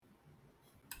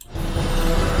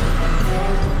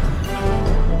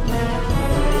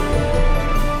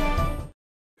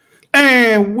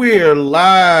We're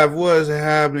live. What's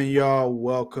happening, y'all?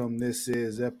 Welcome. This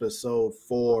is episode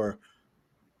 4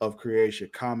 of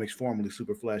Creation Comics, formerly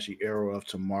Super Flashy Arrow of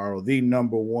Tomorrow, the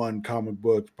number one comic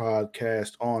book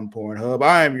podcast on Pornhub.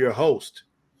 I am your host,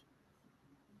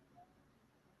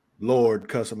 Lord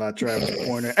Cussalot Travis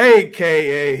Pointer,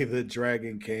 a.k.a. the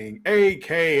Dragon King,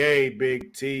 a.k.a.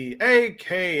 Big T,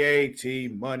 a.k.a. T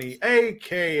Money,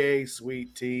 a.k.a.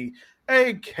 Sweet T,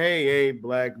 a.k.a.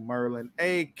 Black Merlin,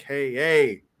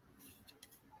 a.k.a.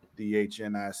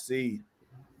 DHNIC.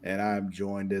 And I'm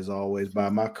joined as always by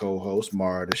my co-host,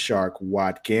 Mara the Shark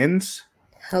Watkins.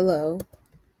 Hello.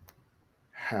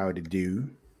 Howdy do.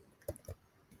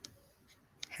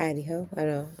 Howdy ho. I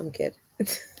know. I'm good.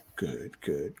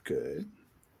 Good.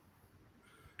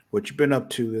 What you been up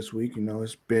to this week? You know,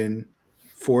 it's been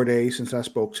 4 days since I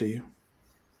spoke to you.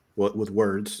 Well, with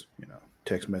words, you know,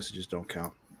 text messages don't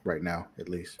count right now, at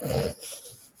least.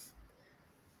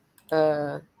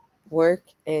 Work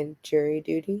and jury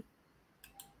duty.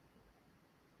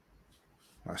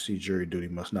 I see jury duty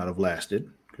must not have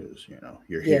lasted because, you know,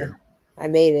 you're Yeah. here. I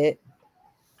made it.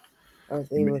 I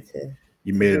was You, able ma- to.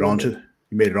 you made it do onto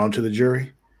you made it onto the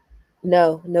jury.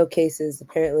 No cases.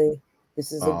 Apparently,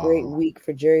 this is a great Oh, week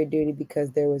for jury duty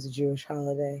because there was a Jewish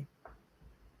holiday.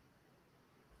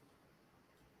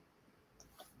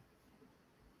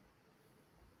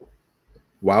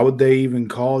 why would they even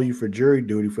call you for jury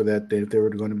duty for that day if there were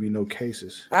going to be no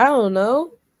cases? I don't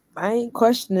know. I ain't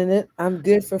questioning it. I'm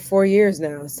good for 4 years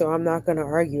now, so I'm not going to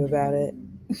argue about it.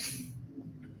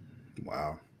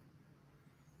 Wow.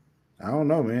 I don't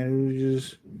know, man.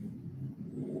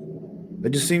 It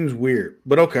just seems weird.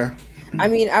 But okay. I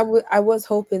mean, I was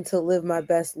hoping to live my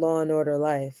best Law and Order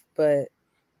life, but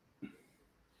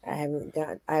I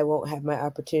won't have my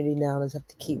opportunity now. I just have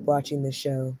to keep watching the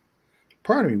show.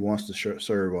 Part of me wants to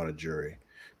serve on a jury,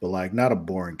 but like not a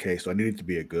boring case. So I need it to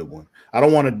be a good one. I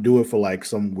don't want to do it for like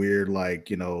some weird,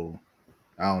 like, you know,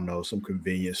 I don't know, some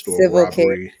convenience store Civil case.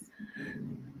 robbery.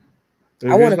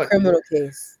 I want a Like, criminal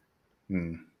case.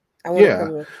 hmm. I want a Yeah,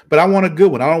 criminal. but I want a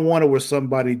good one. I don't want it where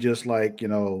somebody just like, you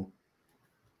know,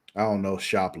 I don't know,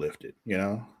 shoplifted, you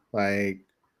know? Like,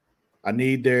 I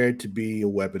need there to be a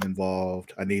weapon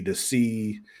involved. I need to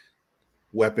see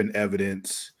weapon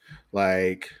evidence.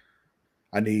 Like,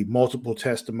 I need multiple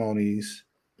testimonies.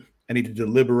 I need to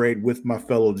deliberate with my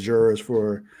fellow jurors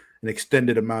for an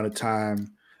extended amount of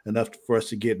time, enough for us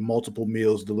to get multiple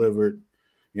meals delivered.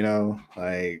 You know,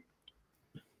 like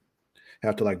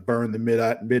have to like burn the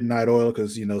midnight oil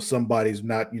because you know somebody's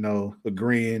not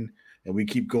agreeing, and we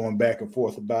keep going back and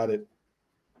forth about it.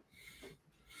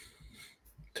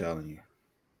 I'm telling you,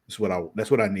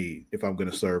 that's what I need if I'm going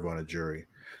to serve on a jury.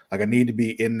 Like I need to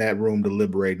be in that room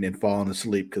deliberating and falling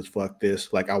asleep because fuck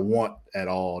this. Like I want that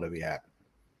all to be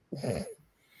happening.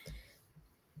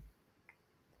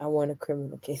 I want a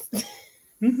criminal case.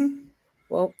 Mm-hmm.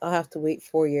 Well, I'll have to wait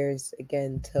 4 years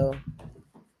again till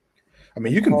I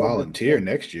mean, I'm you can called volunteer again.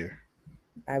 next year.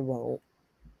 I won't.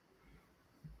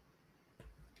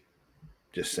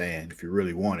 Just saying, if you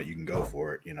really want it, you can go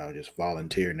for it. You know, just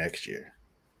volunteer next year.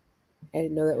 I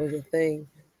didn't know that was a thing.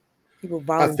 People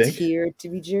I think, volunteer to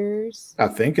be jurors. I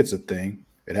think it's a thing.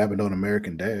 It happened on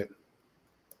American Dad.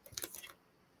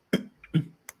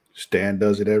 Stan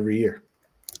does it every year.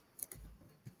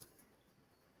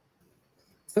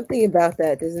 Something about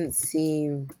that doesn't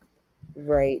seem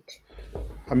right.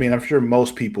 I mean, I'm sure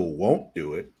most people won't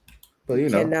do it, but You you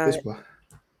know, cannot, it's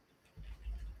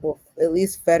well, at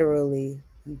least federally,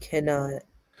 you cannot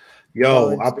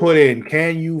yo. I volunteer. put in,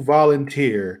 can you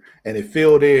volunteer, and it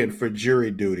filled in for jury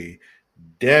duty.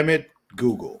 Damn it,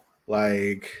 Google.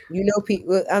 Like,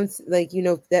 People.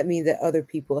 That means that other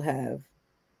people have.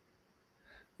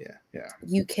 yeah.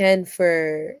 You can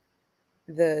for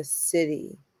the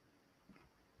city.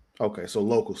 Okay, so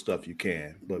local stuff you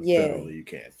can, but Yeah, federally you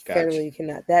can't. Gotcha. federally you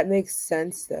cannot. That makes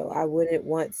sense though. I wouldn't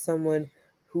want someone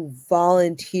who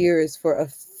volunteers for a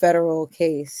federal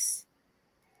case.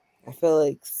 I feel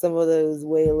like some of those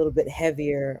weigh a little bit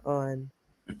heavier on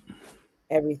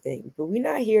everything. But we're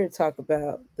not here to talk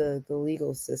about the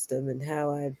legal system and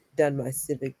how I've done my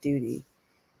civic duty.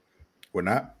 We're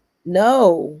not.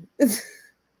 No. The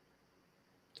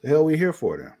hell we here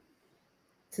for then?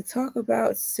 To talk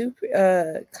about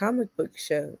super comic book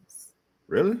shows.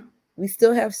 Really? We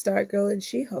still have Stargirl and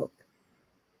She-Hulk.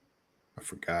 I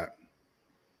forgot.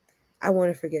 I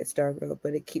want to forget Stargirl,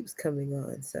 but it keeps coming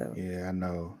on. So Yeah, I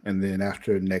know. And then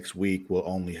after next week, we'll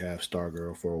only have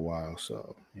Stargirl for a while.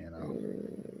 So, yeah.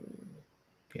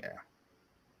 you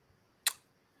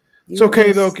It's don't okay,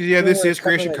 want though, because, yeah, you don't this want is to cover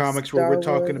Creation like Comics where we're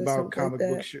Star talking Wars or about something like comic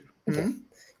book that. shit. Hmm?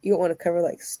 You don't want to cover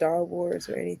like Star Wars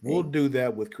or We'll anything? do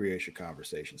that with Creation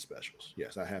Conversation specials.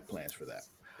 Yes, I have plans for that.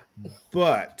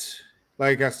 But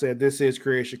like I said, this is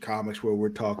Creation Comics where we're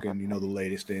talking, the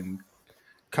latest in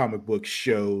comic book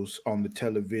shows on the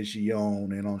television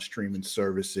and on streaming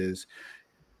services.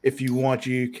 If you want,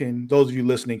 you can, those of you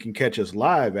listening can catch us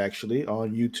live actually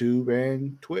on YouTube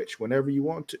and Twitch whenever you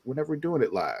want to, whenever we're doing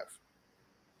it live.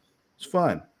 It's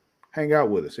fun. Hang out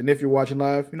with us. And if you're watching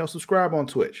live, subscribe on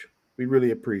Twitch. We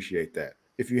really appreciate that.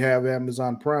 If you have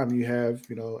Amazon Prime, you have,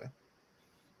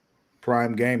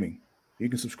 Prime Gaming. You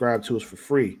can subscribe to us for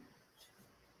free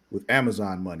with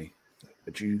Amazon money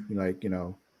that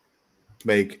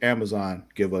make Amazon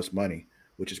give us money,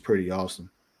 which is pretty awesome.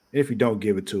 And if you don't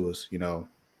give it to us,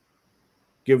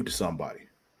 give it to somebody.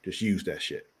 Just use that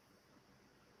shit.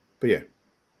 But yeah,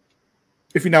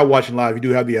 if you're not watching live, you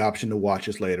do have the option to watch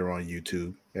us later on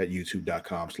YouTube at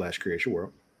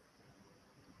youtube.com/creationworld.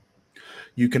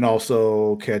 You can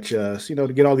also catch us,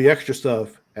 to get all the extra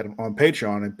stuff on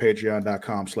Patreon and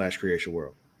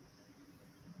patreon.com/creationworld.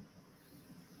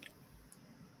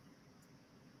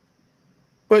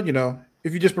 But,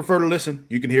 if you just prefer to listen,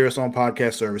 you can hear us on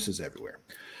podcast services everywhere.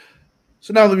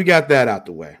 So now that we got that out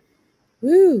the way,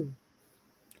 Woo!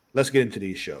 Let's get into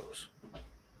these shows.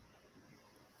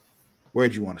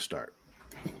 Where'd you want to start?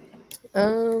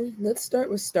 Let's start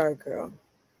with Stargirl.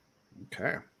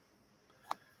 Okay.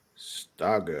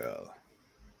 Stargirl.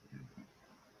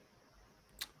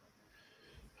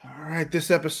 All right,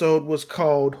 this episode was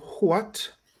called what?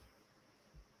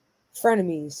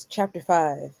 Frenemies, Chapter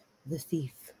 5, The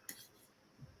Thief.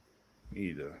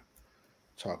 Need to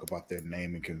talk about their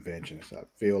naming conventions. I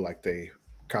feel like they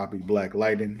copied Black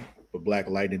Lightning, but Black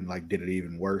Lightning did it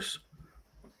even worse.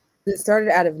 It started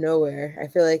out of nowhere. I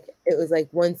feel like it was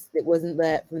once it wasn't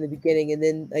that from the beginning, and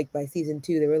then by season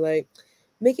 2 they were like,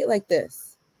 make it like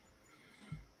this.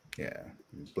 Yeah,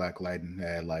 Black Lightning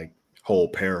had whole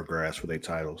paragraphs for their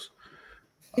titles.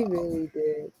 He really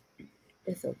did.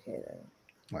 It's okay though.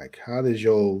 How does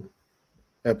your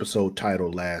episode title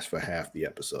last for half the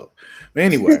episode? But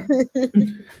anyway,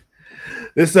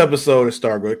 this episode of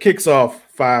Stargirl kicks off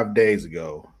 5 days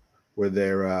ago, where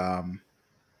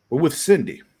we're with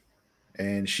Cindy,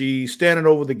 and she's standing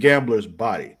over the gambler's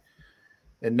body,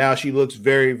 and now she looks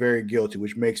very, very guilty,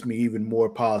 which makes me even more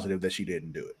positive that she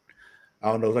didn't do it.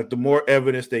 I don't know, the more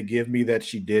evidence they give me that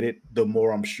she did it, the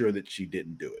more I'm sure that she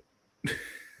didn't do it.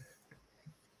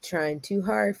 Trying too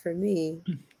hard for me.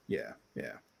 Yeah.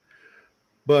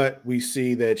 But we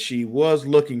see that she was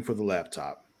looking for the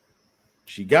laptop.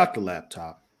 She got the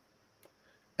laptop,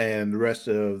 and the rest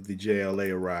of the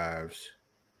JLA arrives.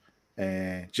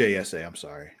 And JSA, I'm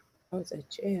sorry. I was like,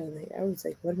 JLA. I was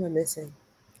like, what am I missing?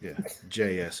 Yeah,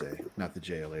 JSA, not the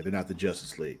JLA. They're not the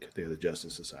Justice League. They're the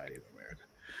Justice Society of America.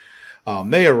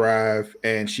 They arrive,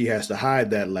 and she has to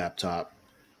hide that laptop.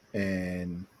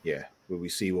 And yeah, we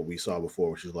see what we saw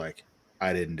before, which is I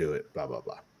didn't do it, blah, blah,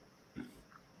 blah.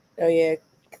 Oh, yeah.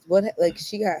 What,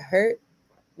 she got hurt?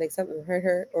 Something hurt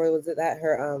her? Or was it that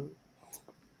her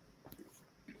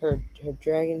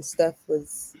dragon stuff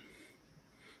was...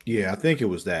 Yeah, I think it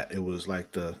was that. It was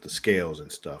the scales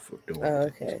and stuff were doing. Oh,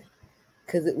 okay.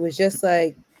 Because it was just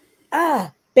bang.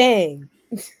 I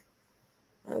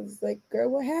was like, girl,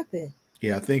 what happened?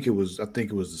 Yeah, I think it was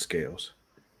the scales.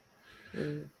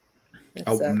 I'm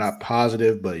sucks. not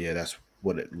positive, but yeah, that's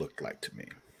what it looked like to me.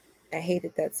 I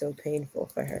hated that so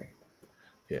painful for her.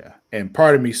 Yeah, and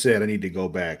part of me said I need to go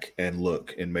back and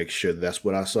look and make sure that's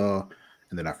what I saw,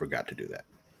 and then I forgot to do that.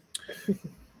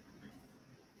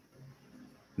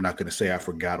 I'm not going to say I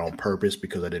forgot on purpose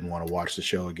because I didn't want to watch the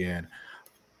show again,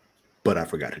 but I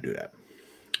forgot to do that.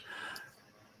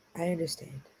 I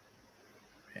understand.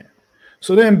 Yeah.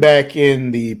 So then back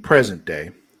in the present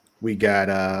day, we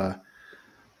got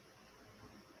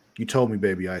you told me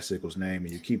Baby Icicle's name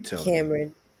and you keep telling Cameron.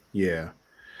 me. Yeah.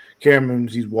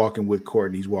 Cameron's, he's walking with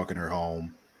Courtney, he's walking her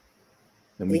home.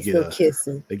 Then we get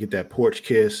kissing. They get that porch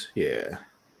kiss, yeah.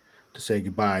 To say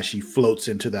goodbye. She floats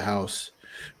into the house.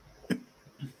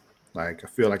 I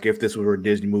feel like if this were a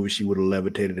Disney movie, she would have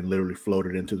levitated and literally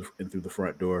floated in through the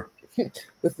front door.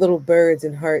 With little birds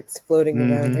and hearts floating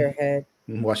around her head.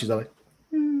 While she's like,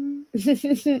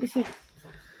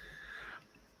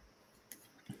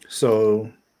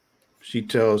 So she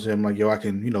tells him, yo, I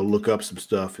can, look up some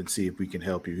stuff and see if we can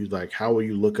help you. He's like, how will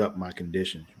you look up my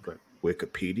condition? She's like,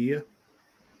 Wikipedia?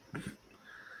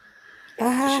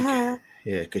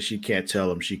 Yeah, because she can't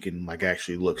tell him she can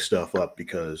actually look stuff up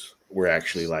because we're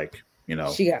actually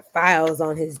She got files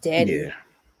on his daddy. Yeah.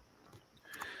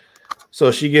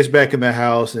 So she gets back in the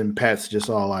house and Pat's just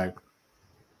all like,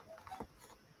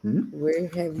 Where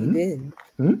have you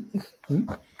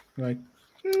been? Like,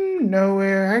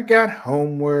 nowhere. I got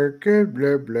homework.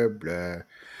 Blah, blah, blah.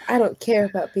 I don't care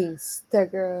about being star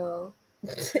girl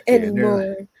Yeah, and they're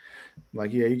anymore.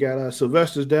 like, yeah, you got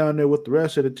Sylvester's down there with the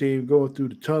rest of the team going through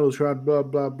the tunnels, trying to blah,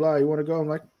 blah, blah. You want to go? I'm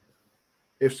like,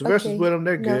 if Sylvester's Okay, with them,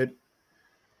 they're no. good.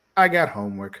 I got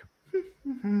homework.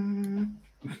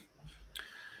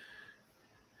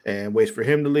 And waits for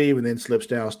him to leave and then slips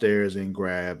downstairs and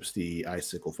grabs the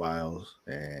icicle files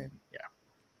and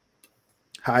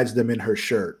hides them in her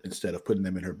shirt instead of putting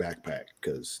them in her backpack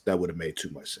because that would have made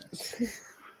too much sense.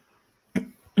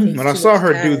 When Takes I too saw much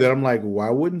her do time. that, I'm like,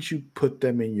 why wouldn't you put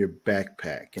them in your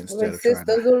backpack instead Like, of sis, trying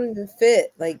to? those don't even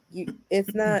fit. Like,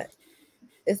 it's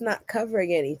not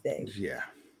covering anything. Yeah.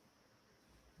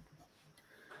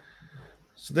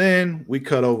 So then we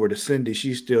cut over to Cindy.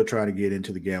 She's still trying to get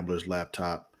into the gambler's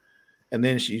laptop. And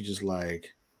then she's just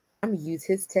like, I'm gonna use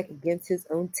his tech against his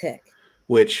own tech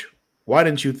which, why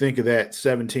didn't you think of that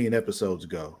 17 episodes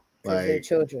ago? because they're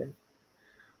children.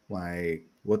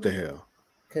 What the hell?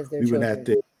 Because they're We've been at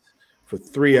children. this for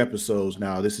 3 episodes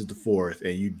now. This is the fourth.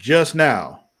 And you just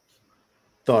now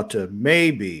thought to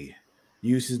maybe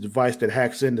use his device that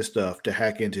hacks into stuff to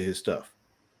hack into his stuff.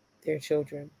 They're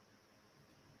children.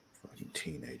 Fucking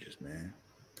teenagers, man.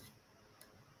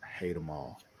 I hate them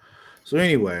all. So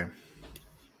anyway,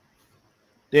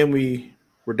 then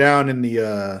we're down in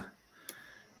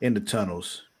the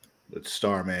tunnels with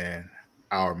Starman,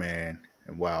 Our Man,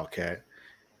 and Wildcat.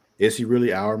 Is he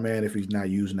really Our Man if he's not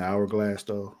using the hourglass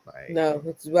though? Like, No,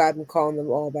 which is why I've been calling them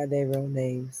all by their real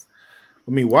names.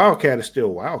 I mean, Wildcat is still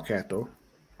Wildcat though.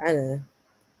 I know.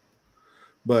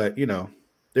 But they're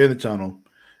in the tunnel,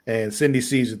 and Cindy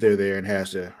sees that they're there and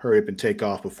has to hurry up and take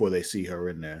off before they see her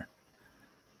in there.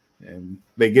 And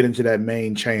they get into that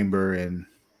main chamber, and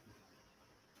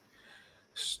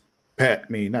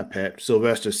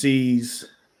Sylvester sees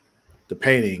the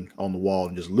painting on the wall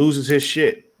and just loses his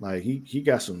shit. Like he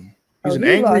got some. Oh, He's an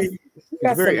angry. he He's a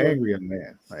got very some angry young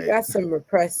man. he Like got some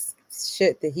repressed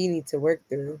shit that he needs to work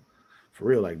through. for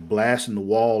real, like blasting the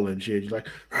wall and shit. He's like,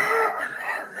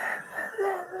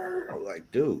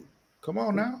 dude, come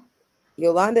on now.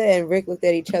 Yolanda and Rick looked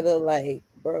at each other like,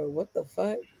 bro, what the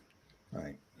fuck?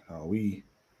 Like,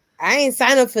 I ain't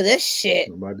signed up for this shit.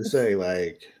 I'm about to say,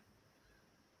 like,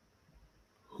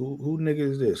 who nigga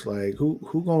is this? Like, who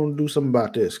gonna do something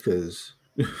about this? Because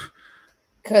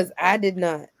I did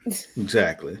not.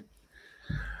 exactly.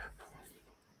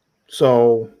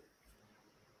 So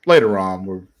later on,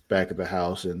 we're back at the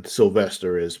house, and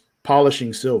Sylvester is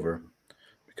polishing silver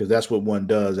because that's what one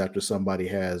does after somebody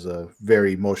has a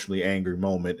very emotionally angry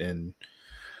moment and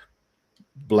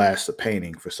blasts a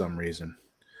painting for some reason.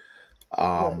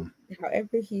 Well,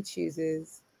 however he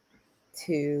chooses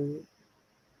to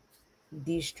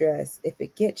de-stress, if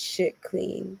it gets shit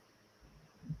clean.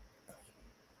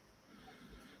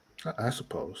 I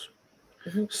suppose.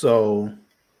 Mm-hmm. So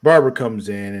Barbara comes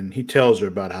in and he tells her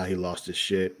about how he lost his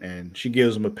shit, and she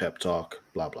gives him a pep talk,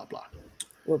 blah, blah, blah.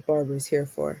 What Barbara's here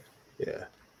for. Yeah.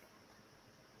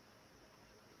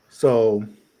 So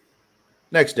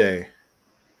next day,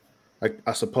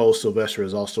 I suppose Sylvester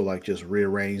has also like just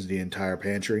rearranged the entire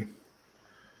pantry,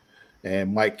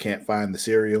 and Mike can't find the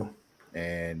cereal,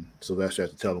 and Sylvester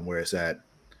has to tell him where it's at.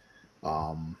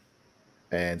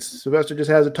 And Sylvester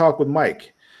just has a talk with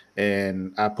Mike,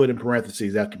 and I put in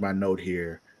parentheses after my note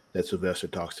here that Sylvester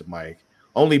talks to Mike.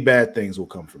 Only bad things will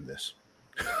come from this.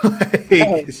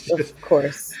 Of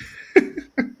course.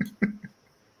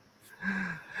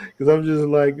 Because I'm just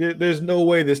like, there's no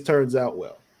way this turns out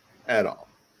well at all.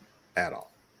 At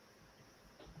all.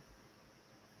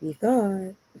 You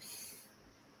thought.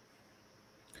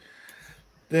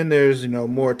 Then there's,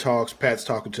 more talks. Pat's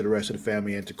talking to the rest of the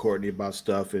family and to Courtney about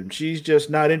stuff, and she's just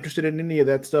not interested in any of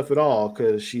that stuff at all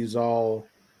because she's all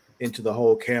into the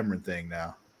whole Cameron thing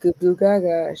now. Goo goo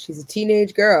gaga. She's a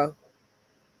teenage girl.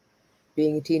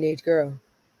 Being a teenage girl.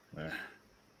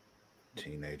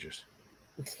 Teenagers.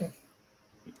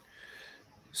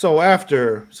 So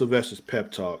after Sylvester's pep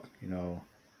talk,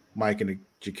 Mike and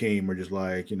Jakeem are just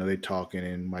like, they talking,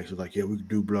 and Mike's like, yeah, we can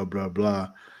do blah, blah, blah.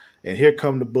 And here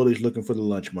come the bullies looking for the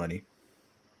lunch money.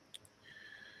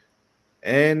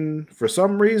 And for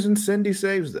some reason, Cindy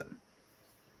saves them.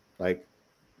 Like,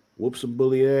 whoops some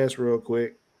bully ass real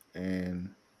quick, and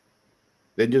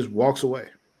then just walks away.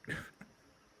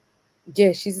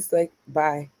 Yeah, she's just like,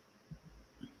 bye.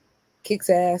 Kicks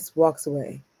ass, walks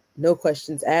away. No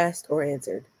questions asked or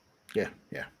answered. Yeah.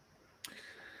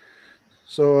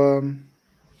 So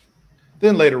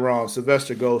then later on,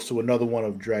 Sylvester goes to another one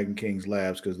of Dragon King's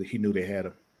labs because he knew they had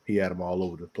him. He had them all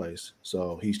over the place.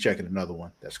 So he's checking another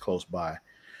one that's close by.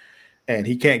 And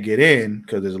he can't get in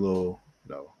because there's a little,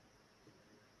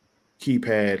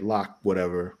 keypad lock,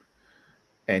 whatever.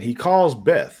 And he calls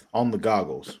Beth on the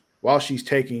goggles while she's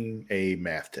taking a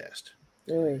math test.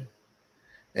 Really?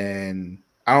 And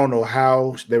I don't know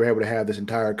how they were able to have this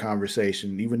entire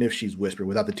conversation, even if she's whispering,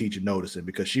 without the teacher noticing,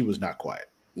 because she was not quiet.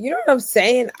 You know what I'm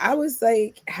saying? I was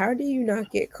like, how do you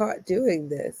not get caught doing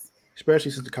this?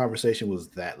 Especially since the conversation was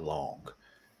that long.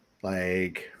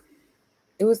 Like,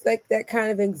 it was like that kind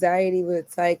of anxiety where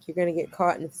it's like you're gonna get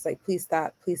caught and it's like, please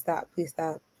stop, please stop, please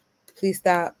stop, please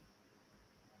stop,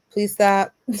 please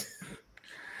stop.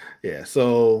 Yeah,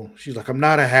 so she's like, I'm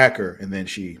not a hacker, and then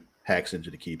she hacks into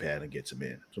the keypad and gets him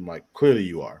in. So I'm like, clearly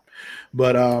you are.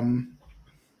 But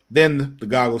then the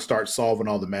goggles start solving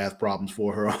all the math problems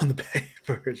for her on the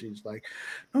paper. She's like,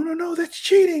 no, that's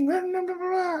cheating.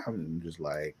 I'm just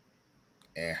like,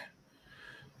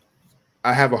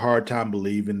 I have a hard time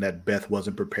believing that Beth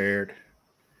wasn't prepared.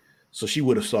 So she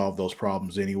would have solved those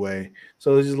problems anyway.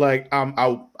 So it's just like, I'm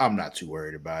not too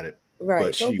worried about it. Right.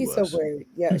 But Don't be was. so worried.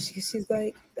 Yeah. She's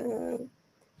like,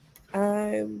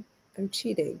 I'm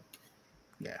cheating.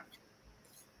 Yeah.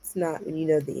 It's not when you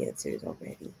know the answers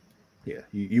already. Yeah,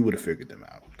 you would have figured them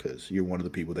out because you're one of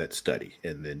the people that study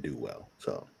and then do well.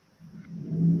 So,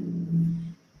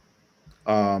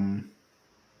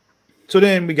 so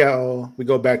then we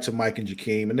go back to Mike and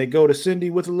Jakeem, and they go to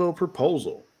Cindy with a little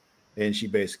proposal, and she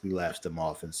basically laughs them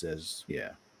off and says,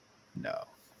 "Yeah, no,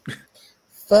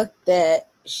 fuck that,"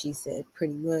 she said,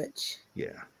 pretty much.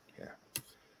 Yeah,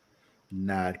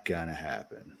 not gonna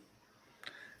happen.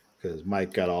 Because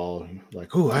Mike got all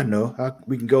like, "Oh, I know.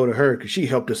 We can go to her because she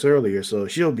helped us earlier, so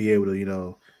she'll be able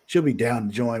to, she'll be down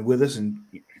to join with us." And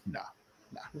nah.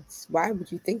 Why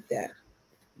would you think that?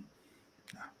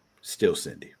 Nah. Still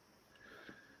Cindy.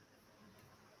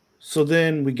 So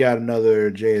then we got another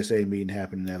JSA meeting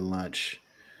happening at lunch.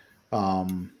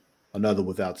 Another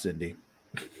without Cindy.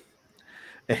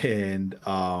 And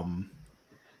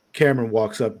Cameron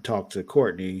walks up to talk to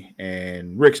Courtney,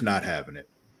 and Rick's not having it.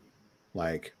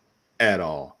 Like, at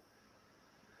all.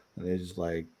 And they're just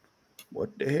like,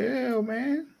 what the hell,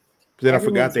 man? But then I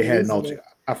forgot they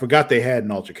had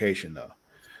an altercation though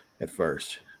at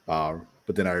first. But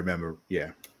then I remember,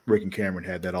 Rick and Cameron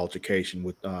had that altercation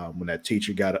with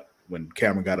when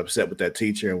Cameron got upset with that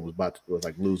teacher and was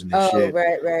like losing his shit.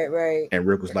 Right. And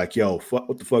Rick was like, "Yo,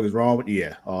 what the fuck is wrong with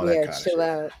you?" All that kind of shit. Chill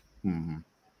out. Mm-hmm.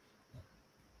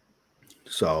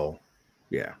 So,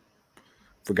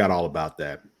 forgot all about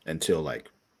that until like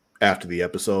after the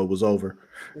episode was over.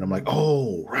 And I'm like,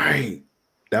 oh, right.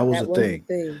 That was the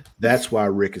thing. That's why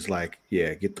Rick is like,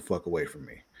 get the fuck away from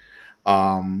me.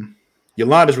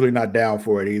 Yolanda's really not down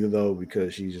for it either, though,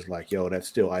 because she's just like, yo, that's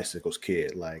still Icicle's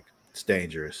kid. Like, it's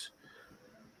dangerous.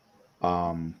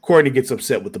 Courtney gets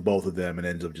upset with the both of them and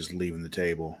ends up just leaving the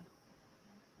table.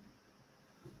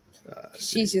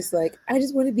 She's just like, I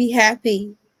just want to be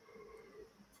happy.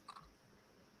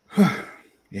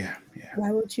 Yeah.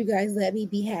 Why won't you guys let me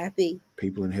be happy?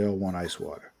 People in hell want ice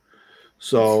water.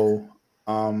 So,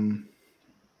 have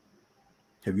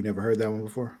you never heard that one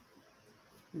before?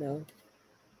 No.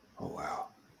 Oh, wow.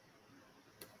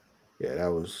 Yeah, I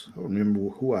don't remember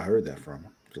who I heard that from.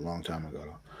 It was a long time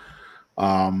ago.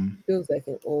 Feels like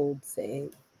an old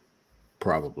saying.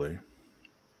 Probably.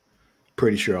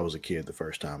 Pretty sure I was a kid the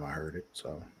first time I heard it.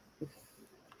 So,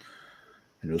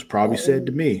 and it was probably said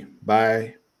to me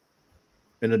by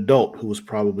an adult who was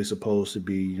probably supposed to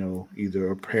be, either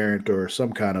a parent or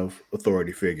some kind of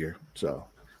authority figure. So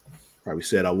probably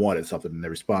said I wanted something, and the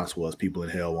response was, people in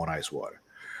hell want ice water.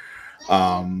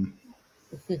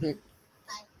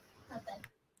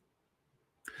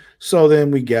 So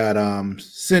then we got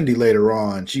Cindy later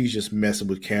on. She's just messing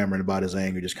with Cameron about his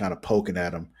anger, just kind of poking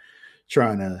at him,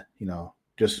 trying to,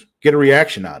 just get a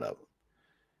reaction out of him.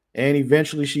 And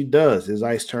eventually she does. His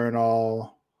eyes turn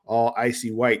all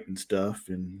icy white and stuff,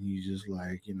 and he's just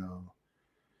like,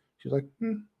 she's like,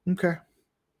 okay,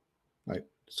 like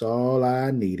that's all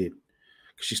I needed.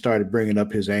 She started bringing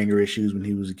up his anger issues when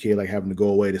he was a kid, like having to go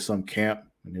away to some camp,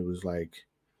 and it was like,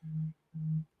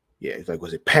 it's like,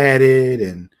 was it padded,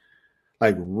 and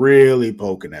like really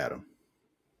poking at him.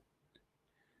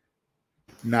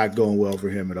 Not going well for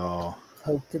him at all.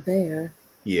 Poke the bear.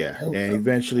 Yeah, and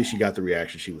eventually she got the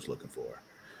reaction she was looking for.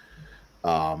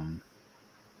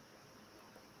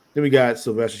 Then we got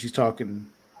Sylvester.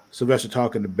 Sylvester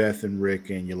talking to Beth and Rick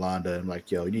and Yolanda, and like,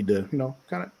 yo, you need to,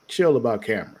 kind of chill about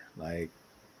Cameron. Like,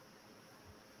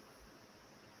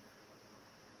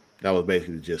 that was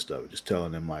basically the gist of it. Just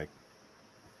telling them, like,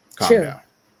 calm down.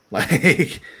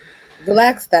 Like,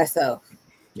 relax thyself.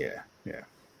 Yeah.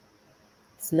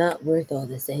 It's not worth all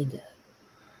this anger.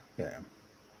 Yeah.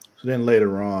 So then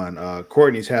later on,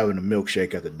 Courtney's having a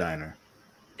milkshake at the diner.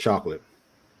 Chocolate,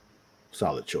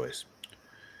 solid choice.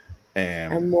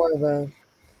 And I'm more of a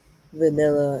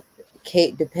vanilla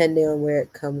cake, depending on where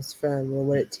it comes from or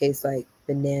what it tastes like.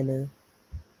 Banana.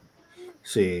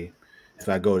 see, if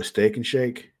I go to Steak and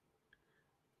Shake,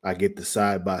 I get the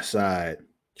side by side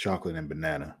chocolate and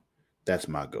banana. That's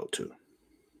my go to.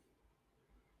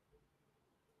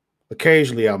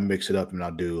 Occasionally, I'll mix it up and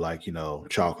I'll do like,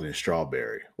 chocolate and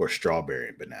strawberry or strawberry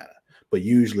and banana. But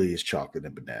usually it's chocolate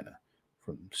and banana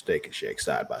from Steak and Shake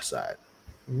side by side.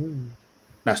 Mm.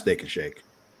 Not Steak and Shake.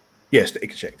 Yeah, Steak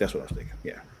and Shake. That's what I was thinking.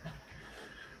 Yeah.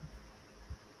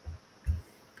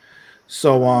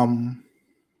 So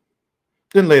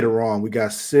then later on, we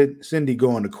got Cindy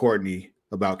going to Courtney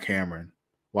about Cameron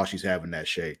while she's having that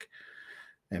shake,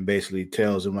 and basically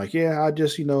tells him like, "Yeah, I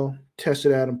just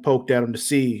tested at him, poked at him to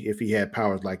see if he had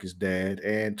powers like his dad,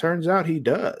 and turns out he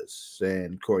does."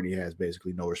 And Courtney has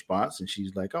basically no response, and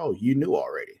she's like, "Oh, you knew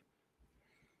already?"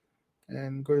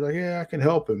 And Courtney's like, "Yeah, I can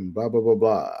help him." Blah blah blah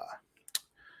blah.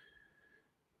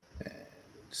 And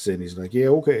Cindy's like, "Yeah,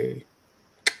 okay.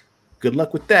 Good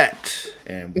luck with that,"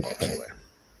 and walks away.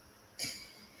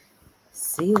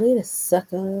 See you later,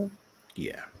 sucker.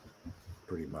 Yeah,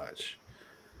 pretty much.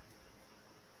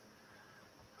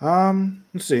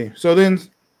 Let's see. So then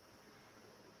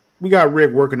we got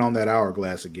Rick working on that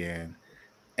hourglass again,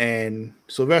 and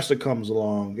Sylvester comes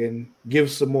along and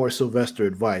gives some more Sylvester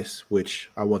advice, which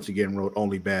I once again wrote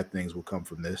only bad things will come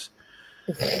from this.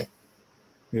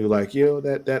 He was like,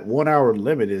 that 1 hour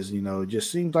limit is, it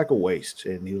just seems like a waste.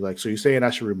 And he was like, so you're saying I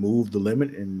should remove the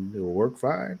limit and it'll work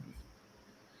fine?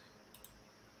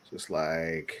 Just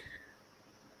like,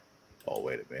 oh,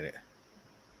 wait a minute.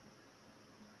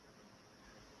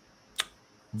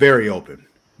 Very open,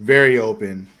 very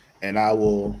open. And I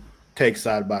will take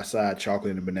side by side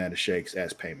chocolate and banana shakes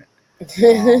as payment.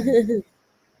 Um,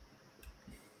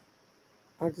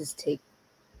 I'll just take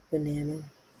banana.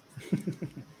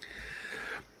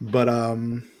 but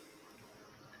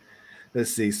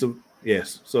let's see. So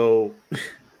yes, so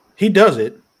he does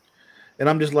it, and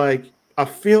I'm just like, I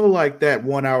feel like that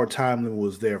 1 hour time limit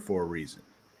was there for a reason.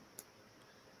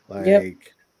 Yep.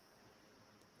 Like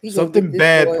He gonna get something this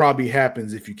bad boy. probably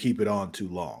happens if you keep it on too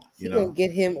long. He gonna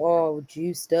get him all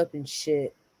juiced up and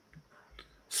shit.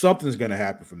 Something's gonna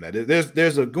happen from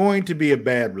that. Going to be a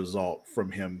bad result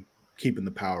from him keeping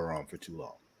the power on for too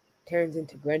long. Turns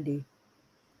into Grundy.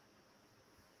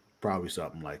 Probably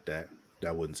something like that.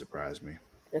 That wouldn't surprise me.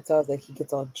 That's all like he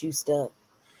gets all juiced up.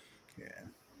 Yeah.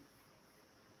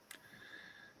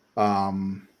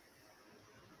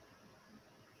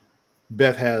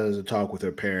 Beth has a talk with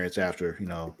her parents after,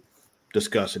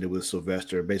 discussing it with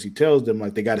Sylvester. Basically tells them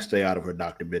like they got to stay out of her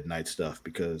Dr. Midnight stuff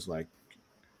because like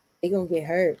They gonna get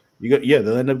hurt.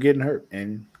 they'll end up getting hurt.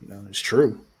 And, it's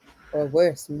true. Or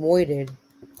worse, moited.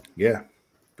 Yeah.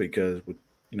 Because with,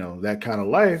 that kind of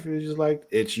life is just like,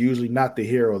 it's usually not the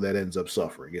hero that ends up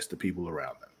suffering. It's the people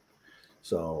around them.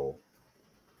 So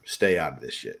stay out of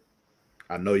this shit.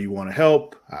 I know you want to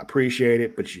help. I appreciate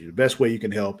it, but the best way you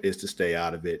can help is to stay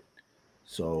out of it.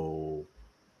 So,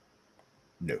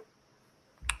 no.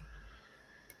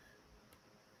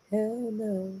 Hell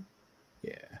no.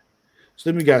 Yeah. So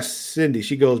then we got Cindy.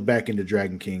 She goes back into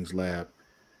Dragon King's lab.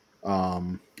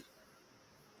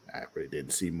 I really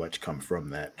didn't see much come from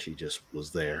that. She just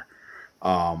was there.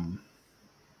 Um,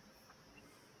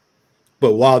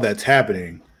 but while that's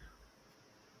happening,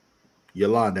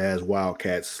 Yolanda as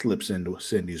Wildcat slips into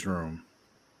Cindy's room.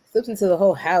 Slips into the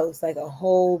whole house like a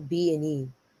whole B&E.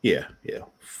 Yeah,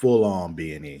 full on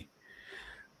B&E.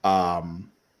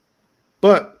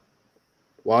 But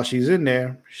while she's in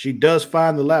there, she does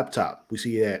find the laptop. We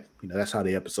see that, that's how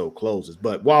the episode closes.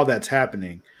 But while that's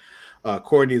happening,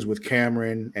 Courtney is with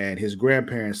Cameron and his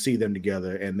grandparents see them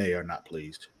together and they are not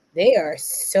pleased. They are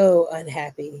so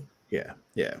unhappy. Yeah.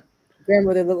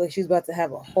 Grandmother looked like she was about to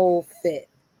have a whole fit.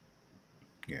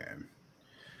 Yeah.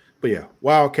 But yeah,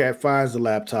 Wildcat finds the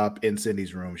laptop in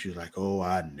Cindy's room. She's like, oh,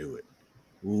 I knew it.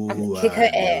 Ooh, I'm going to kick her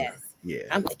ass. Yeah.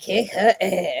 I'm going to kick her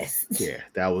ass. Yeah,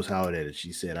 that was how it ended.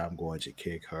 She said, I'm going to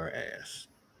kick her ass.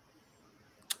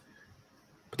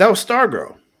 But that was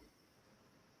Stargirl.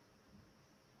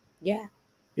 Yeah.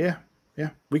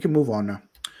 We can move on now.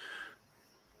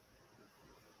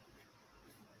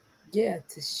 Yeah,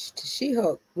 to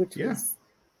She-Hulk, which was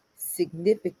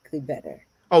significantly better.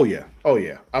 Oh yeah.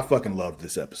 I fucking loved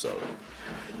this episode.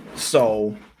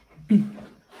 So,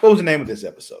 what was the name of this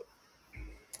episode?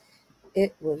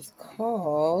 It was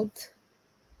called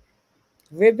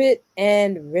Ribbit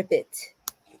and Rip It.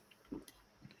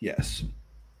 Yes.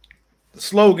 The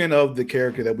slogan of the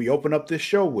character that we open up this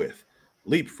show with,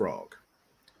 Leapfrog,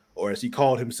 or as he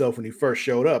called himself when he first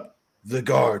showed up, the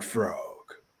Guard Frog.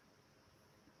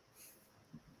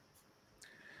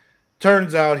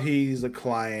 Turns out he's a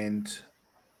client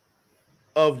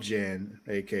of Jen,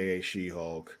 aka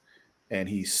She-Hulk, and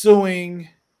he's suing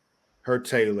her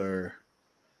tailor,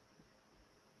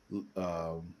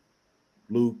 um,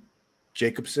 Luke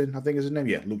Jacobson, I think is his name.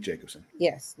 Yeah, Luke Jacobson.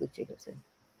 Yes, Luke Jacobson.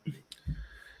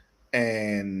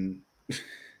 And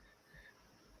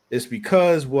it's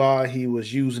because while he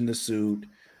was using the suit,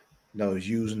 he's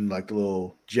using like the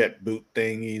little jet boot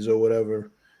thingies or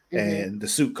whatever, and the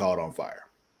suit caught on fire.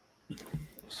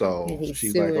 So and he's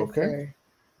she's like, okay.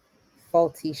 For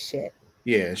faulty shit.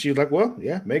 Yeah, she's like, well,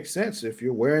 yeah, makes sense. If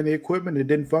you're wearing the equipment, it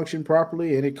didn't function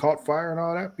properly and it caught fire and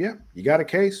all that. Yeah, you got a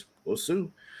case. We'll sue.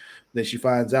 Then she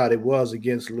finds out it was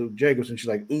against Luke Jacobson. She's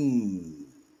like, ooh.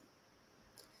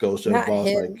 Goes to the boss,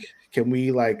 him. Like, can we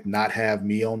like not have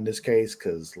me on this case?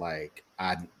 Cause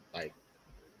I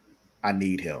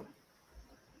need him.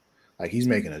 Like he's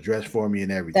making a dress for me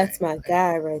and everything. That's my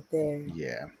guy right there.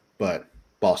 Yeah. But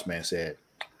boss man said,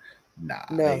 nah,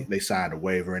 no. They signed a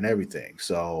waiver and everything.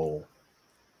 So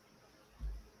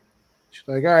she's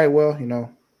like, all right, well,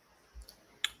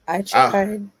 I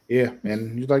tried. Yeah.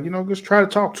 And he's like, just try to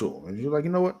talk to him. And she's like, you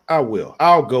know what? I will.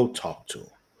 I'll go talk to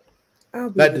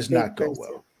him. That does not go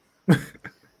well.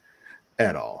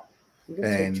 At all.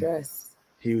 And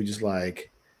he was just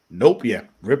like, nope, yeah,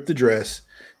 ripped the dress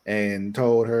and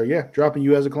told her, yeah, dropping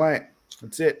you as a client.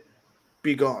 That's it.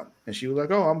 Be gone. And she was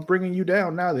like, oh, I'm bringing you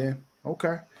down now then.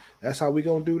 Okay. That's how we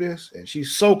gonna do this. And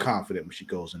she's so confident when she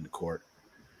goes into court.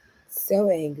 So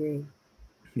angry.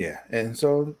 Yeah. And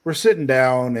so we're sitting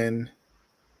down, and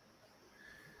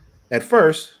at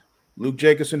first, Luke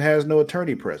Jacobson has no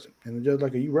attorney present. And the judge's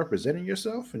like, are you representing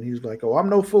yourself? And he's like, oh, I'm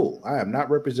no fool. I am not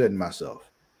representing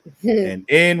myself. And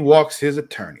in walks his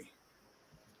attorney,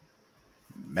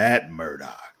 Matt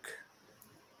Murdock.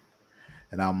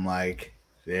 And I'm like,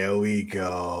 there we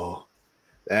go.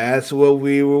 That's what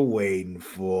we were waiting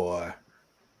for.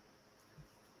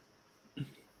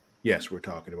 Yes, we're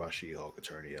talking about She-Hulk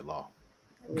attorney at law.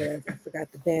 Yes, I forgot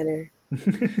the banner.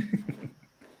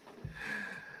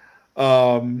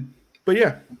 But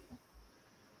yeah,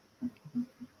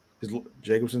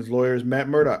 Jacobson's lawyer is Matt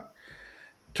Murdock.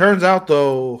 Turns out,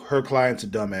 though, her client's a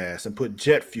dumbass and put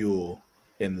jet fuel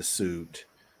in the suit,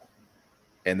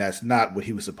 and that's not what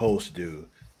he was supposed to do,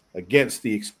 against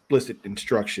the explicit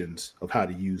instructions of how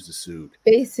to use the suit.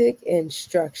 Basic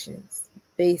instructions.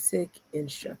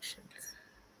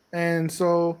 And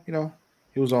so,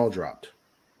 he was all dropped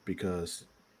because,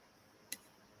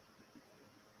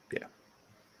 yeah,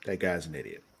 that guy's an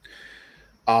idiot.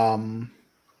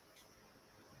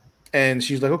 And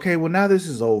she's like, okay, well, now this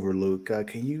is over, Luke.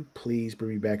 Can you please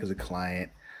bring me back as a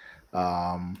client?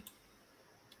 Yeah.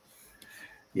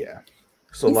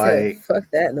 So he said, fuck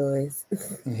that noise.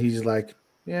 And he's like,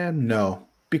 yeah, no,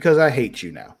 because I hate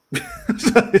you now.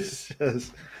 So it's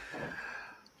just,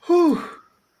 whew.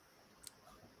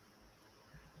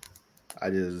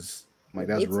 That's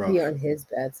rough. To be on his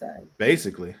bad side.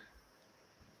 Basically.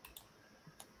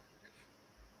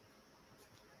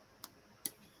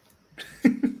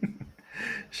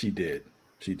 She did.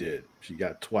 She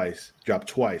got dropped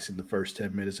twice in the first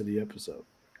 10 minutes of the episode.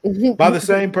 By the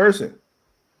same person.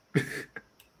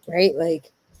 Right?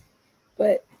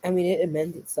 But I mean, it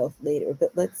amended itself later,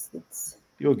 but let's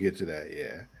you'll get to that,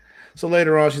 yeah. So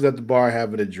later on, she's at the bar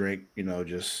having a drink,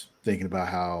 just thinking about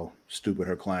how stupid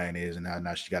her client is and how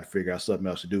now she got to figure out something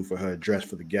else to do for her dress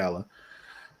for the gala.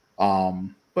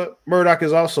 But Murdock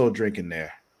is also drinking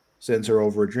there, sends her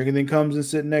over a drink, and then comes and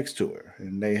sits next to her,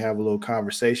 and they have a little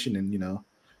conversation, and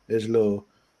there's a little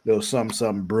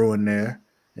something brewing there,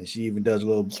 and she even does a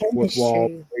little fourth wall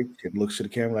break and looks to the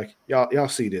camera like, y'all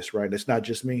see this, right? It's not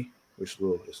just me. Which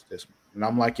this, and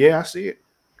I'm like, yeah, I see it.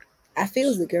 I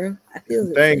feels it, girl. I feel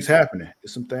it. Things happening.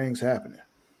 There's some things happening.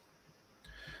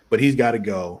 But he's got to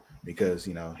go because,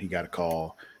 he got a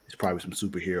call. It's probably some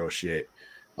superhero shit.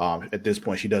 At this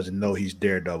point, she doesn't know he's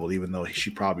Daredevil, even though she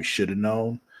probably should have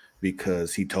known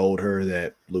because he told her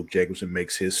that Luke Jacobson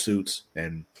makes his suits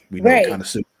and we know what kind of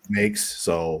suit he makes.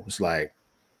 So it's like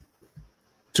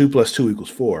 2 + 2 =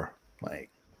 4.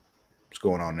 Like, what's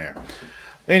going on there?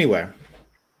 Anyway.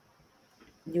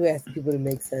 You ask people to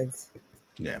make sense.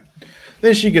 Yeah.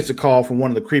 Then she gets a call from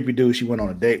one of the creepy dudes she went on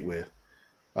a date with.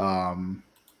 I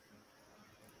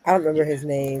don't remember his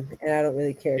name, and I don't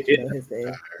really care to know his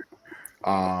name.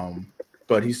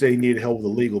 But he said he needed help with a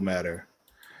legal matter.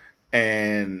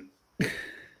 And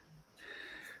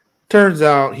Turns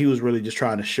out he was really just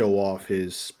trying to show off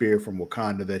his spear from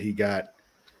Wakanda that he got.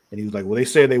 And he was like, well, they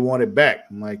say they want it back.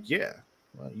 I'm like, yeah,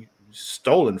 well, you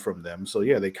stolen from them. So,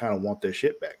 yeah, they kind of want their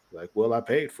shit back. Like, well, I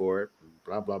paid for it.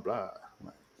 Blah, blah, blah.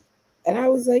 Like, And I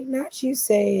was like, not you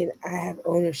saying I have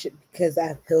ownership because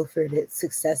I pilfered it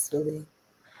successfully.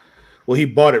 well, he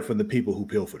bought it from the people who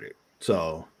pilfered it.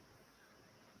 So,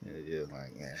 yeah,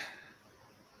 like, yeah.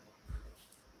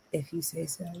 If you say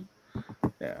so.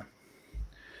 Yeah.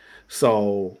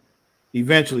 So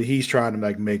eventually he's trying to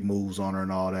like make moves on her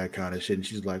and all that kind of shit. And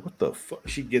she's like, what the fuck?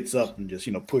 She gets up and just,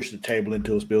 push the table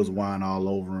into it, spills wine all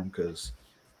over him because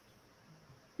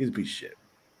he's a piece of shit.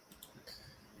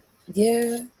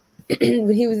 Yeah. But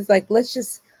he was like,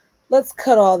 let's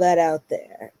cut all that out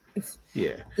there.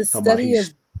 Yeah. The Talking about study of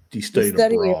he the studied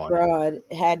study abroad. abroad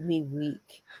had me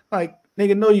weak. Like,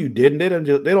 nigga, no, you didn't. They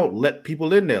don't let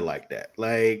people in there like that.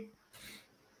 Like,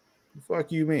 the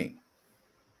fuck you mean?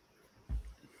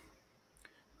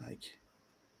 Like,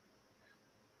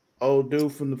 old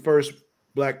dude from the first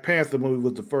Black Panther movie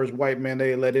was the first white man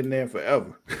they let in there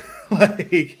forever.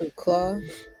 Like, Claw.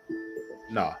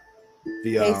 nah.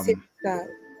 Hey, stop.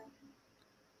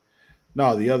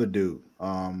 No, the other dude.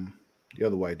 The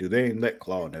other white dude. They ain't let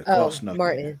Claw in there. Claw Oh, snuck in there.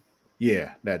 Martin.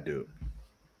 Yeah, that dude.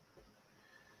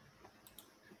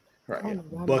 I Right. don't Yeah. know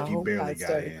why my Bucky whole barely pod got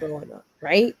started in. going up,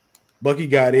 right? Bucky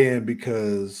got in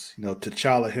because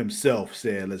T'Challa himself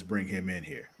said, "Let's bring him in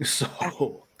here."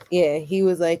 So Yeah, he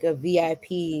was like a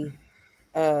VIP,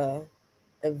 a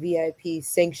VIP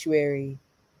sanctuary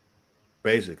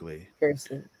basically,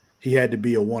 person. he had to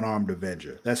be a one-armed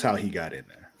Avenger. That's how he got in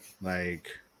there. Like,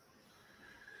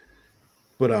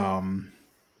 but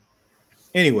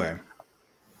anyway,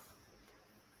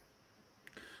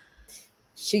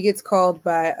 She gets called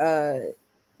by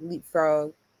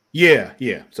Leapfrog. yeah.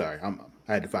 Sorry, I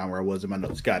had to find where I was in my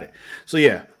notes. Got it. So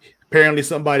yeah, apparently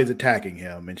somebody's attacking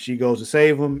him, and she goes to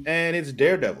save him, and it's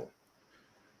Daredevil.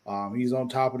 He's on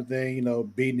top of the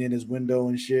thing, beating in his window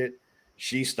and shit.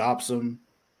 She stops him.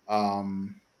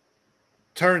 Um,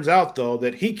 Turns out though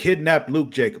that he kidnapped Luke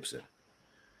Jacobson.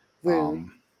 Rude.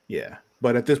 Yeah,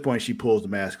 but at this point she pulls the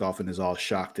mask off and is all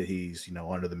shocked that he's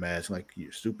under the mask. Like, you're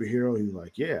a superhero? He's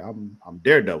like, yeah, I'm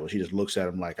Daredevil. She just looks at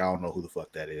him like, I don't know who the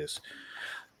fuck that is.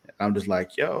 I'm just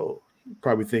like, yo,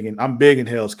 probably thinking I'm big in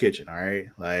Hell's Kitchen. All right,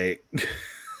 like.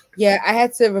 Yeah, I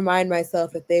had to remind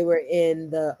myself that they were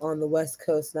on the West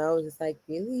Coast, and I was just like,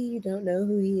 "Really, you don't know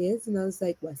who he is?" And I was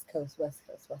like, "West Coast, West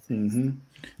Coast, West Coast." Mm-hmm.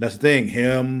 That's the thing.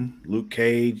 Him, Luke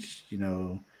Cage,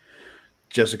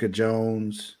 Jessica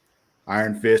Jones,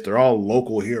 Iron Fist, they're all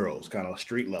local heroes, kind of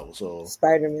street level. So,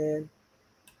 Spider-Man.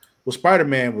 well, Spider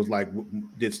Man was like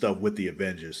did stuff with the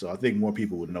Avengers, so I think more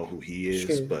people would know who he is.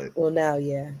 True. But Well, now,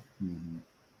 yeah. mhm.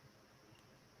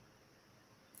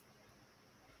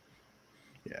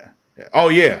 Yeah. Oh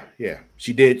yeah.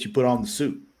 She did. She put on the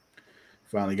suit.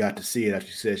 Finally got to see it after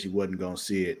she said she wasn't going to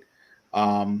see it.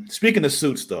 Speaking of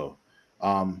suits, though,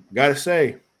 gotta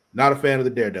say, not a fan of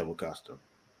the Daredevil costume.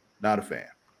 Not a fan.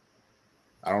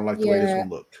 I don't like the way this Yeah, one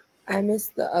looked. I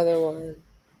missed the other one.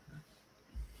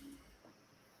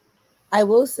 I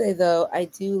will say though, I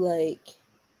do like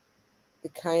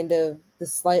the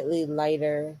slightly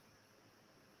lighter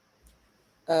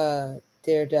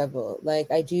Daredevil. Like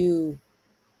I do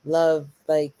love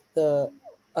like the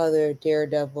other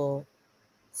Daredevil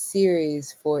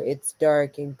series for its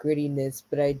dark and grittiness,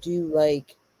 but I do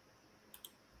like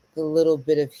the little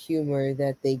bit of humor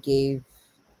that they gave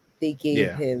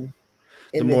Yeah, him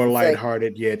the in this. more It's like,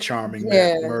 lighthearted, charming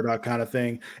Matt yeah, Murdock kind of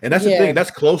thing. And that's the yeah, thing. That's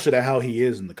closer to how he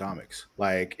is in the comics.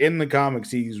 Like in the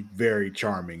comics, he's very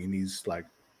charming and he's like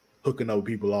hooking up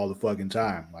people all the fucking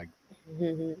time. Like,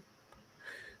 mhm,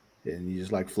 and he's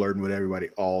just like flirting with everybody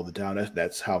all the time.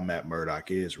 That's how Matt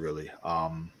Murdock is really.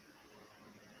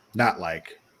 Not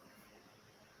like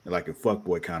a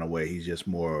fuckboy kind of way. He's just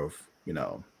more of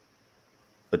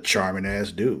a charming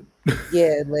ass dude.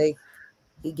 yeah. Like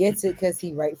he gets it because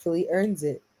he rightfully earns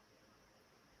it.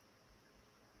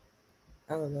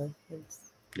 I don't know.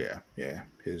 Yeah.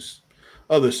 His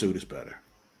other suit is better.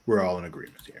 We're all in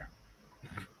agreement here.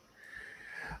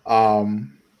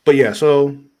 But yeah,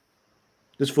 so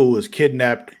this fool has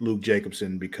kidnapped Luke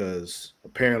Jacobson because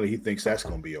apparently he thinks that's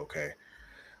gonna be okay.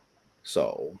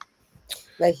 So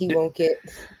Like he won't get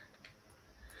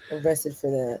arrested for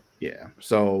that. yeah,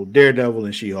 so Daredevil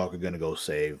and She-Hulk are gonna go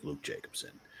save Luke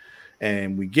Jacobson,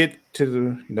 and we get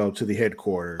to the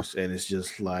headquarters, and it's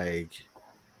just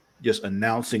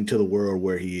announcing to the world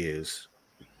where he is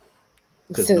It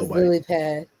because says nobody, lily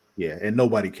pad. yeah, and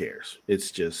nobody cares.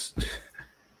 It's just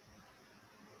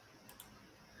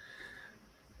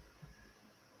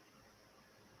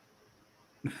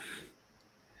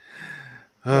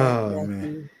Oh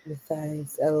man. Matthew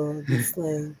Mathias, LOL, the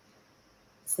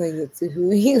slang it to who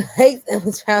he likes and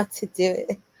was proud to do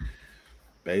it.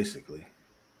 Basically.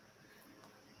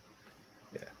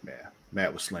 Yeah, man.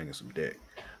 Matt was slinging some dick.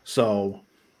 So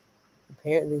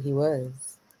Apparently, he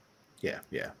was. yeah.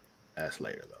 That's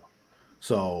later though.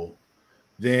 So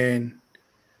then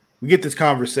we get this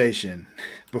conversation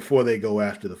before they go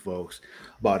after the folks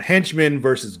about henchmen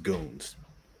versus goons.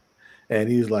 And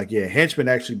he was like, yeah, henchmen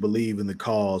actually believe in the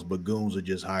cause, but goons are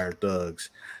just hired thugs.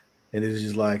 And it's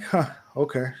just like, huh,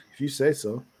 okay, if you say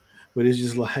so. But it's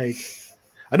just like,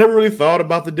 I never really thought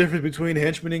about the difference between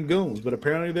henchmen and goons, but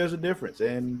apparently there's a difference.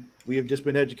 And we have just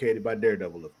been educated by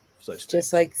Daredevil of such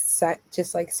Just things. like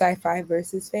just like sci-fi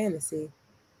versus fantasy.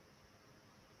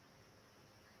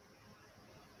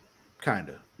 Kind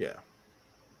of, yeah.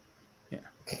 Yeah.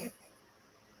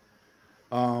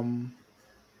 Um,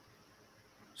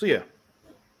 so yeah,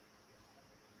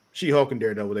 She-Hulk and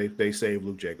Daredevil, they save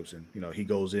Luke Jacobson. You know, he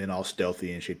goes in all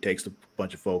stealthy and she takes a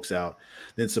bunch of folks out.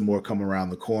 Then some more come around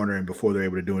the corner, and before they're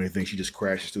able to do anything, she just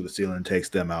crashes through the ceiling and takes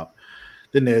them out.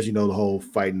 Then there's, you know, the whole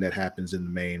fighting that happens in the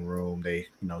main room. They,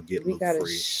 you know, get We Luke got a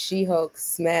free. She-Hulk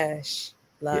smash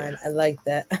Yeah, line. I like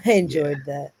that. I yeah, enjoyed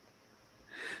that.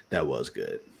 that was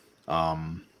good.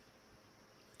 Um,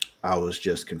 I was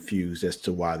just confused as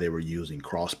to why they were using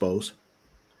crossbows,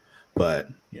 but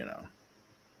you know,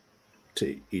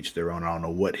 to each their own. I don't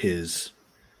know what his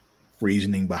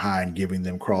reasoning behind giving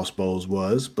them crossbows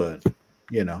was, but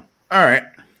you know, all right,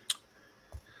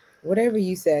 Whatever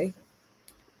you say.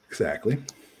 exactly.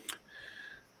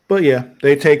 But yeah,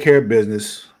 they take care of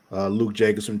business. Luke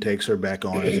Jacobson takes her back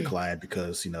on as a client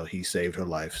because you know he saved her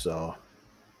life. So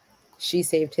She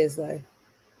saved his life.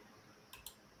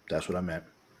 that's what I meant.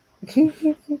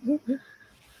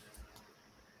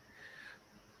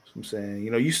 So I'm saying,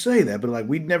 you know, you say that, but like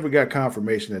we never got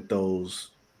confirmation that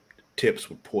those tips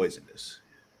were poisonous.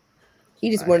 He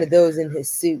just wanted Like, those in his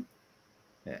suit.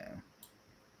 yeah.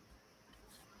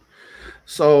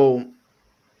 So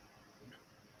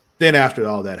then after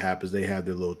all that happens, they have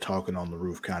their little talking on the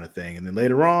roof kind of thing, and then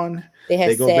later on, They had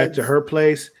they go back to sex. her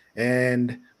place,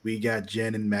 and we got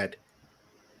Jen and Matt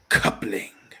coupling.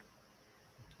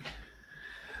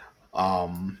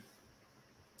 Um,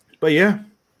 but yeah,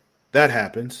 that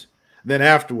happens. Then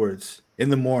afterwards, in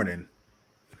the morning,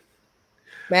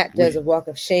 Matt does we a walk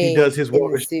of he shame does his in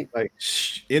walk the suit. like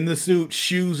in the suit,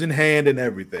 shoes in hand, and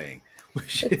everything.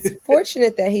 It's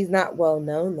fortunate that he's not well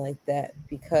known like that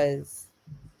because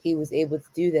he was able to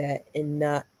do that and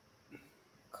not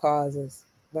cause a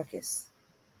ruckus.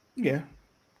 Yeah,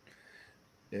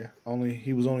 yeah. Only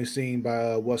he was only seen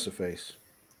by what's her face.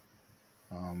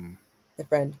 Um, The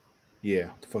friend. yeah,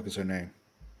 what the fuck is her name?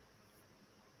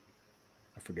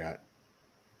 I forgot.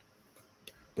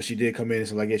 But she did come in and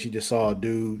say like, yeah, she just saw a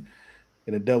dude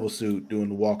in a devil suit doing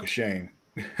the walk of shame.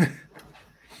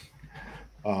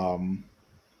 um,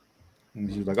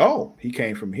 and she was like, oh, he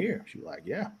came from here. She was like,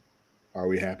 yeah. Are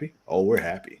we happy? Oh, we're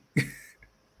happy.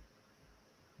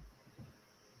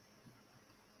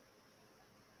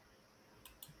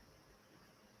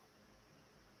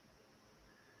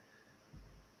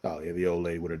 Oh yeah, the old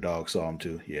lady with her dog saw him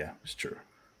too. Yeah, it's true.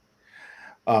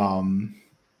 Um,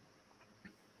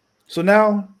 so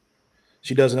now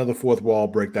she does another fourth wall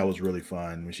break that was really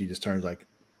fun. When she just turns like,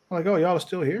 I'm like, oh, y'all are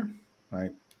still here.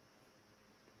 Like,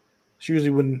 it's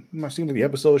usually when it seems like the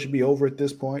episode should be over at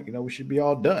this point. You know, we should be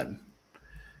all done.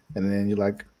 And then you're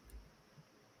like,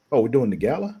 oh, we're doing the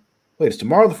gala. Wait, it's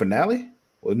tomorrow the finale?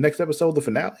 Or the next episode the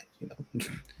finale? You know,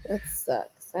 That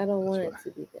sucks. I don't that's want why. it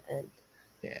to be the end.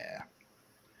 Yeah.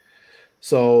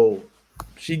 So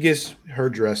she gets her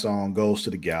dress on, goes to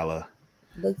the gala.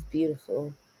 Looks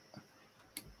beautiful.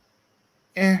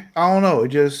 I don't know. It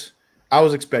just I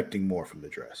was expecting more from the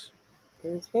dress. It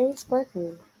was very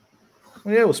sparkly.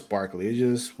 Well, yeah, it was sparkly. It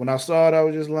just when I saw it, I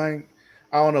was just like,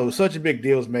 I don't know. Such a big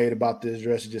deal was made about this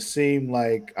dress. It just seemed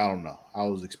like I don't know. I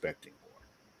was expecting more.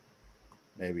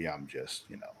 Maybe I'm just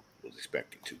was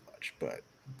expecting too much, but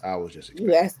I was just You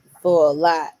expecting. asked for a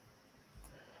lot.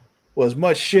 Well, as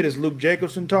much shit as Luke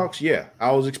Jacobson talks, yeah,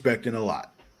 I was expecting a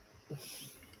lot.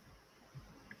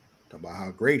 About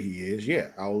how great he is, yeah,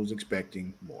 I was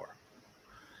expecting more.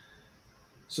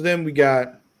 So then we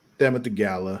got them at the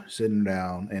gala sitting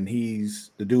down, and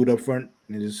he's the dude up front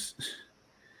and is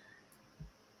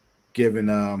giving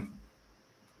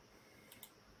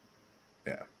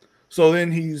yeah. So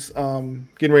then he's getting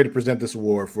ready to present this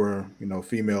award for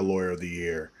female lawyer of the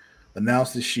year.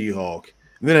 Announces She-Hulk,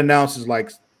 and then announces like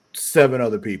seven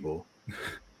other people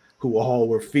who all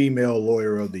were female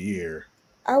lawyer of the year.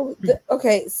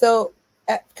 Okay, so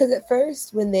because at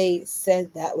first when they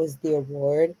said that was the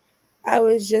award, I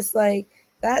was just like,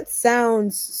 that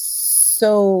sounds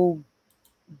so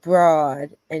broad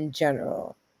and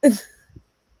general.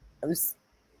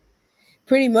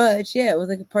 Pretty much, yeah. It was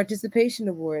like a participation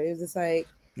award. It was just like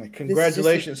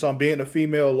congratulations on being a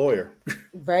female lawyer.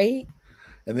 Right?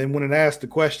 And then when it asked the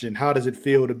question, how does it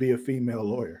feel to be a female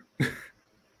lawyer?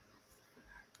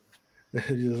 It's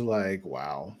just like,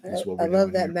 wow. I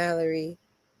love that here. Mallory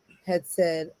had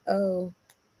said, "Oh,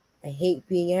 I hate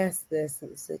being asked this."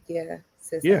 And it's like, yeah,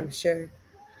 sis, yeah. I'm sure.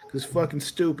 It's fucking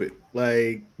stupid.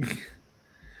 Like,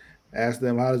 ask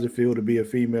them, how does it feel to be a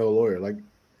female lawyer? Like,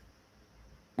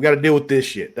 we got to deal with this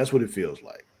shit. That's what it feels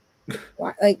like.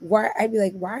 Why? I'd be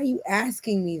like, why are you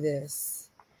asking me this?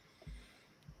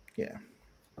 Yeah.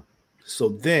 So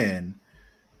then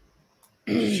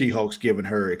She-Hulk's giving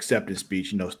her acceptance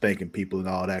speech, thanking people and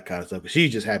all that kind of stuff. Because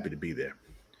she's just happy to be there.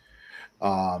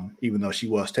 Even though she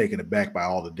was taken aback by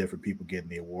all the different people getting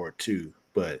the award too.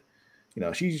 But,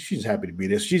 she's happy to be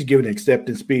there. She's giving an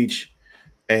acceptance speech.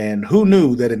 And who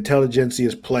knew that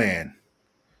Intelligentsia's plan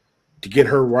to get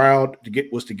her riled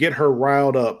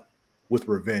up with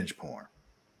revenge porn?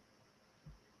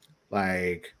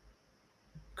 Like,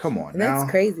 come on, and that's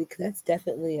crazy because that's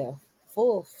definitely a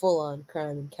full-on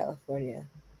crime in California.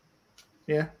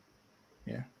 Yeah.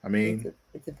 I mean,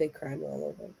 it's a big crime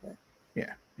all over. But.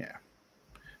 Yeah.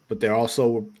 But there are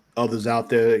also others out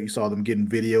there. You saw them getting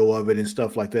video of it and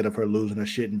stuff like that of her losing her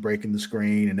shit and breaking the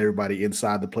screen, and everybody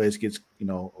inside the place gets,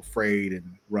 afraid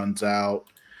and runs out.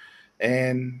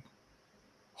 And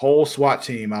whole SWAT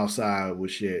team outside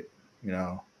with shit,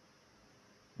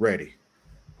 ready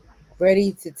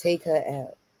to take her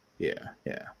out. Yeah.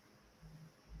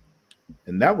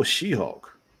 And that was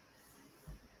She-Hulk.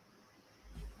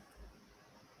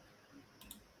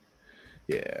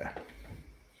 Yeah.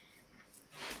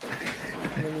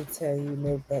 Let me tell you,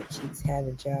 no butt cheeks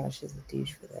having Josh is a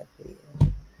douche for that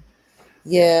video.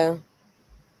 Yeah.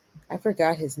 I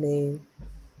forgot his name.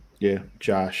 Yeah,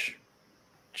 Joshua.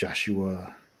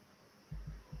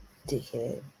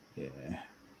 Dickhead. Yeah.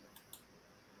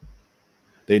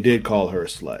 They did call her a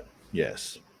slut,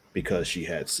 yes, because she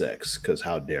had sex, because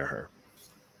how dare her.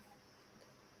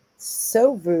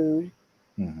 So rude.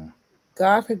 Mm-hmm.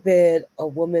 God forbid a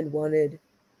woman wanted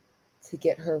to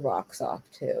get her rocks off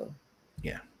too.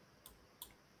 Yeah.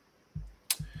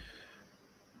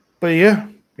 But yeah.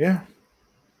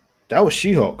 That was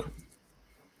She-Hulk.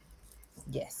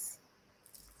 Yes.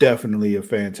 Definitely a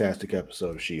fantastic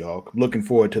episode of She-Hulk. Looking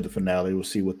forward to the finale. We'll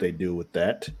see what they do with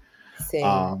that.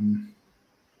 Same.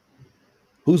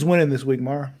 Who's winning this week,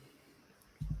 Mara?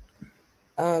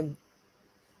 I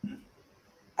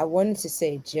wanted to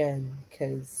say Jen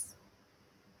because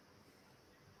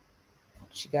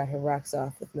she got her rocks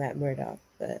off with Matt Murdock,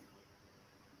 but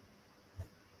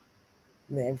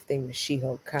everything with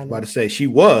She-Hulk kind of. About to say she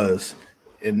was,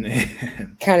 and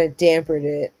kind of dampened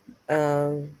it.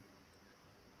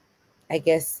 I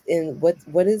guess in what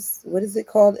is it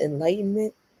called?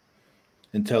 Enlightenment.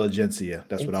 Intelligentsia.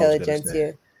 That's what I was going to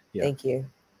say. Yeah. Thank you.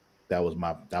 That was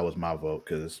my vote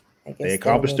because they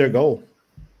accomplished their goal.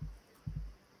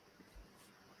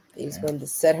 They just wanted to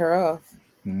set her off.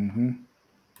 Mm-hmm.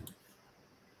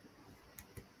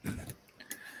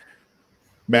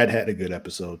 Matt had a good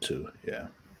episode too. Yeah.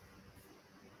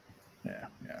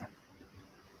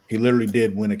 He literally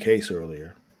did win a case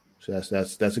earlier, so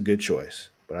that's a good choice.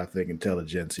 But I think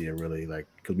Intelligentsia really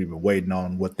because we've been waiting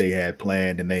on what they had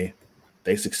planned, and they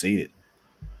succeeded.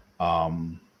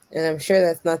 And I'm sure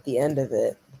that's not the end of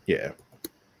it. Yeah.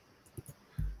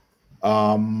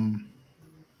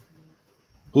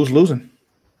 Who's losing?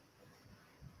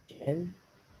 Jen.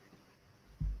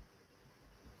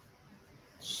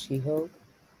 She-Hulk.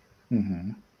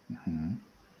 Mm-hmm.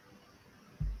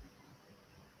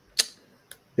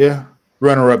 Yeah.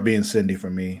 Runner-up being Cindy for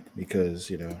me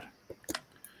because,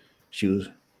 she was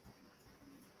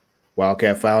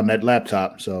Wildcat found that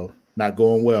laptop, so not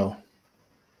going well.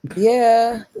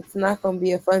 Yeah, it's not going to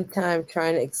be a fun time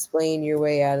trying to explain your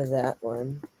way out of that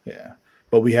one. Yeah,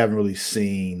 but we haven't really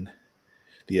seen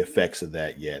the effects of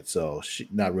that yet, so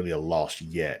not really a loss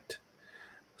yet.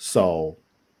 So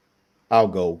I'll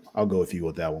go with you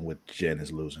with that one. With Jen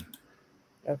is losing.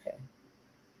 Okay.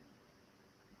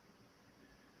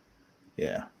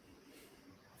 Yeah.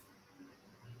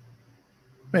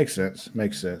 Makes sense.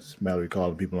 Mallory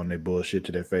calling people on their bullshit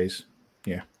to their face.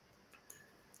 Yeah.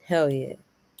 Hell yeah.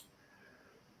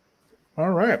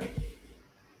 All right.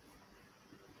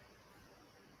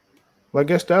 Well, I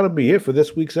guess that'll be it for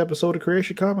this week's episode of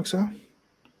Creation Comics, huh?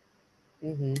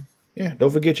 Mm-hmm. Yeah.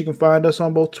 Don't forget you can find us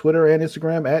on both Twitter and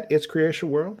Instagram at It's Creation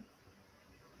World.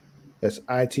 That's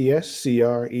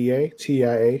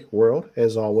ITSCREATIA World.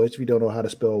 As always, if you don't know how to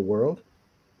spell world,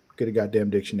 get a goddamn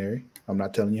dictionary. I'm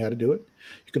not telling you how to do it.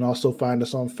 You can also find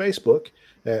us on Facebook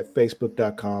at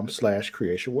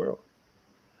facebook.com/creationworld.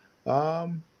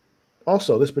 Um,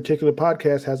 Also, this particular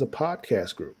podcast has a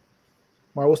podcast group.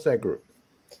 Mar, what's that group?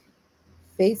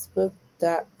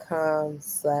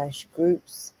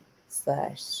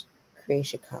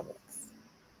 Facebook.com/groups/Creation Comics.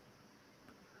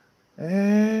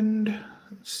 And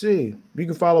let's see. You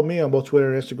can follow me on both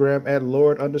Twitter and Instagram at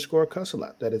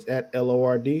Lord_Cussalott. That is at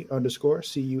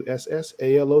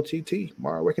LORD_CUSSALOTT.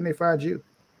 Mara, where can they find you?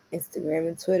 Instagram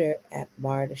and Twitter at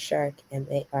Mara Shark,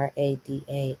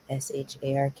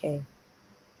 MARADASHARK.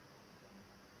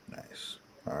 Nice.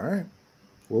 All right.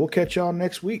 Well, we'll catch y'all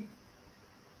next week.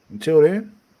 Until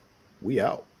then, we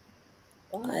out.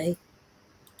 Bye.